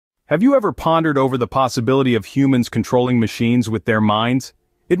Have you ever pondered over the possibility of humans controlling machines with their minds?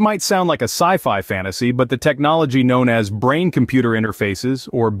 It might sound like a sci-fi fantasy, but the technology known as brain-computer interfaces,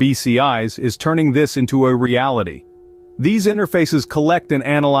 or BCIs, is turning this into a reality. These interfaces collect and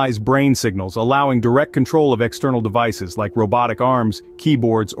analyze brain signals, allowing direct control of external devices like robotic arms,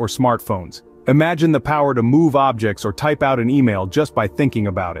 keyboards, or smartphones. Imagine the power to move objects or type out an email just by thinking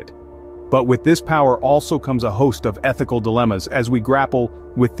about it. But with this power also comes a host of ethical dilemmas as we grapple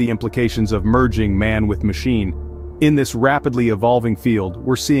with the implications of merging man with machine. In this rapidly evolving field,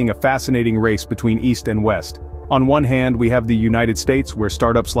 we're seeing a fascinating race between East and West. On one hand, we have the United States, where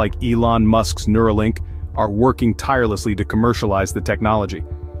startups like Elon Musk's Neuralink are working tirelessly to commercialize the technology.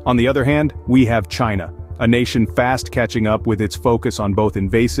 On the other hand, we have China, a nation fast catching up with its focus on both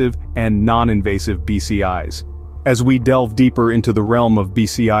invasive and non-invasive BCIs. As we delve deeper into the realm of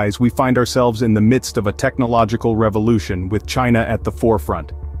BCIs, we find ourselves in the midst of a technological revolution with China at the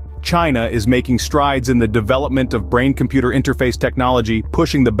forefront. China is making strides in the development of brain-computer interface technology,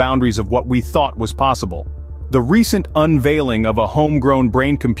 pushing the boundaries of what we thought was possible. The recent unveiling of a homegrown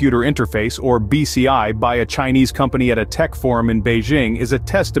brain-computer interface, or BCI, by a Chinese company at a tech forum in Beijing is a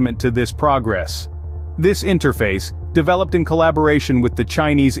testament to this progress. This interface, developed in collaboration with the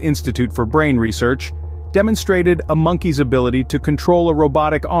Chinese Institute for Brain Research, demonstrated a monkey's ability to control a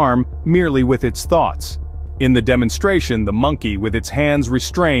robotic arm merely with its thoughts. In the demonstration, the monkey, with its hands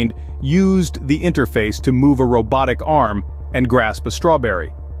restrained, used the interface to move a robotic arm and grasp a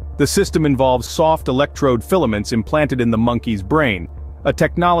strawberry. The system involves soft electrode filaments implanted in the monkey's brain, a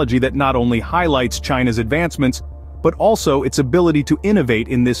technology that not only highlights China's advancements, but also its ability to innovate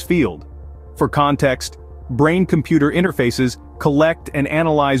in this field. For context, brain-computer interfaces collect and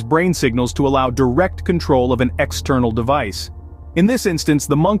analyze brain signals to allow direct control of an external device. In this instance,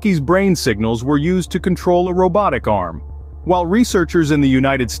 the monkey's brain signals were used to control a robotic arm. While researchers in the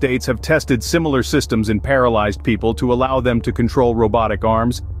United States have tested similar systems in paralyzed people to allow them to control robotic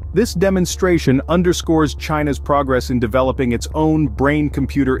arms, this demonstration underscores China's progress in developing its own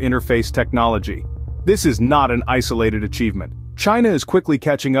brain-computer interface technology. This is not an isolated achievement. China is quickly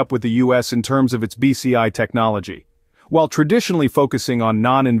catching up with the US in terms of its BCI technology. While traditionally focusing on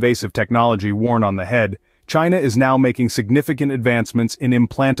non-invasive technology worn on the head, China is now making significant advancements in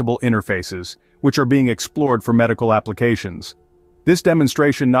implantable interfaces, which are being explored for medical applications. This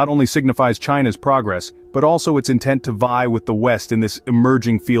demonstration not only signifies China's progress, but also its intent to vie with the West in this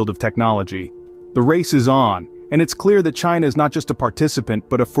emerging field of technology. The race is on, and it's clear that China is not just a participant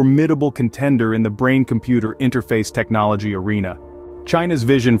but a formidable contender in the brain-computer interface technology arena. China's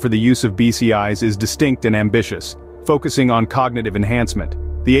vision for the use of BCIs is distinct and ambitious, focusing on cognitive enhancement.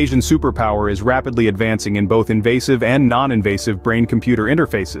 The Asian superpower is rapidly advancing in both invasive and non-invasive brain-computer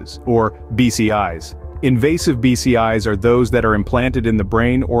interfaces, or BCIs. Invasive BCIs are those that are implanted in the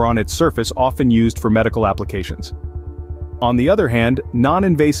brain or on its surface, often used for medical applications. On the other hand,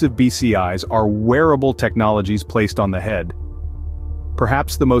 non-invasive BCIs are wearable technologies placed on the head.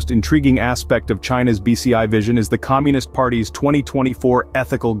 Perhaps the most intriguing aspect of China's BCI vision is the Communist Party's 2024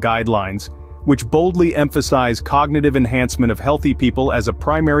 ethical guidelines, which boldly emphasize cognitive enhancement of healthy people as a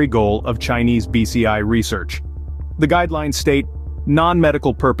primary goal of Chinese BCI research. The guidelines state,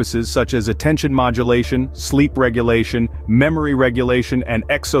 non-medical purposes such as attention modulation, sleep regulation, memory regulation, and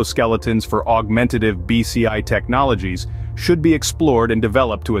exoskeletons for augmentative BCI technologies should be explored and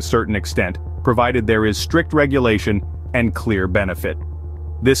developed to a certain extent, provided there is strict regulation and clear benefit.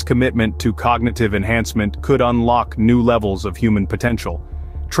 This commitment to cognitive enhancement could unlock new levels of human potential,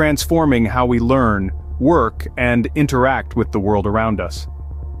 transforming how we learn, work, and interact with the world around us.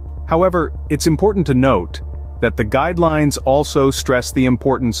 However, it's important to note that the guidelines also stress the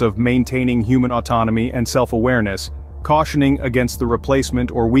importance of maintaining human autonomy and self-awareness, cautioning against the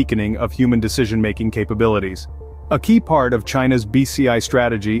replacement or weakening of human decision-making capabilities. A key part of China's BCI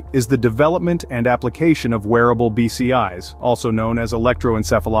strategy is the development and application of wearable BCIs, also known as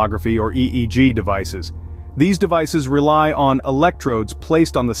electroencephalography or EEG devices. These devices rely on electrodes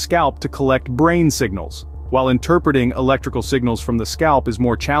placed on the scalp to collect brain signals. While interpreting electrical signals from the scalp is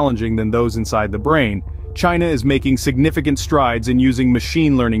more challenging than those inside the brain, China is making significant strides in using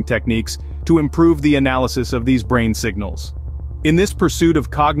machine learning techniques to improve the analysis of these brain signals. In this pursuit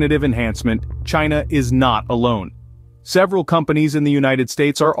of cognitive enhancement, China is not alone. Several companies in the United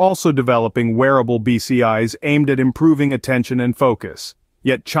States are also developing wearable BCIs aimed at improving attention and focus.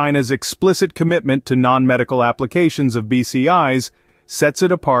 Yet China's explicit commitment to non-medical applications of BCIs sets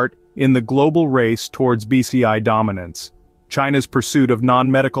it apart in the global race towards BCI dominance. China's pursuit of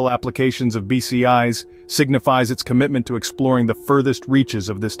non-medical applications of BCIs signifies its commitment to exploring the furthest reaches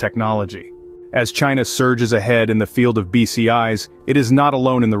of this technology. As China surges ahead in the field of BCIs, it is not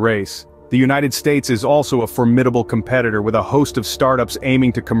alone in the race. The United States is also a formidable competitor with a host of startups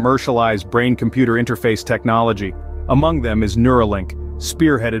aiming to commercialize brain-computer interface technology. Among them is Neuralink,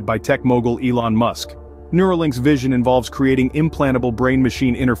 spearheaded by tech mogul Elon Musk. Neuralink's vision involves creating implantable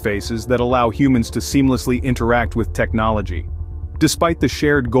brain-machine interfaces that allow humans to seamlessly interact with technology. Despite the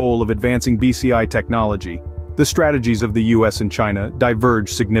shared goal of advancing BCI technology, the strategies of the US and China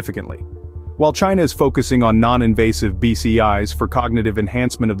diverge significantly. While China is focusing on non-invasive BCIs for cognitive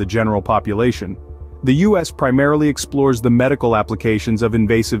enhancement of the general population, the US primarily explores the medical applications of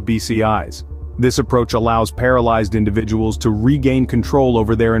invasive BCIs. This approach allows paralyzed individuals to regain control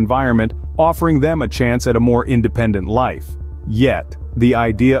over their environment, offering them a chance at a more independent life. Yet, the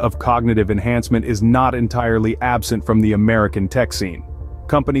idea of cognitive enhancement is not entirely absent from the American tech scene.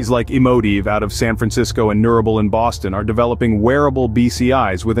 Companies like Emotive out of San Francisco and Neurable in Boston are developing wearable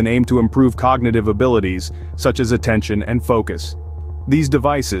BCIs with an aim to improve cognitive abilities, such as attention and focus. These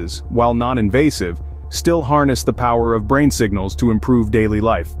devices, while non-invasive, still harness the power of brain signals to improve daily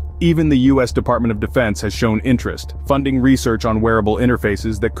life. Even the US Department of Defense has shown interest, funding research on wearable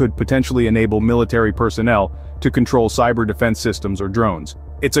interfaces that could potentially enable military personnel to control cyber defense systems or drones.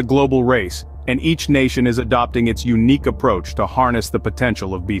 It's a global race, and each nation is adopting its unique approach to harness the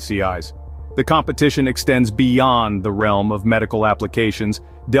potential of BCIs. The competition extends beyond the realm of medical applications,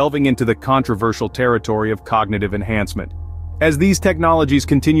 delving into the controversial territory of cognitive enhancement. As these technologies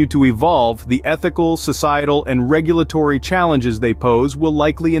continue to evolve, the ethical, societal, and regulatory challenges they pose will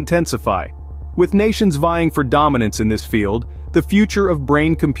likely intensify. With nations vying for dominance in this field, the future of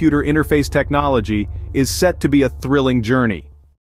brain-computer interface technology is set to be a thrilling journey.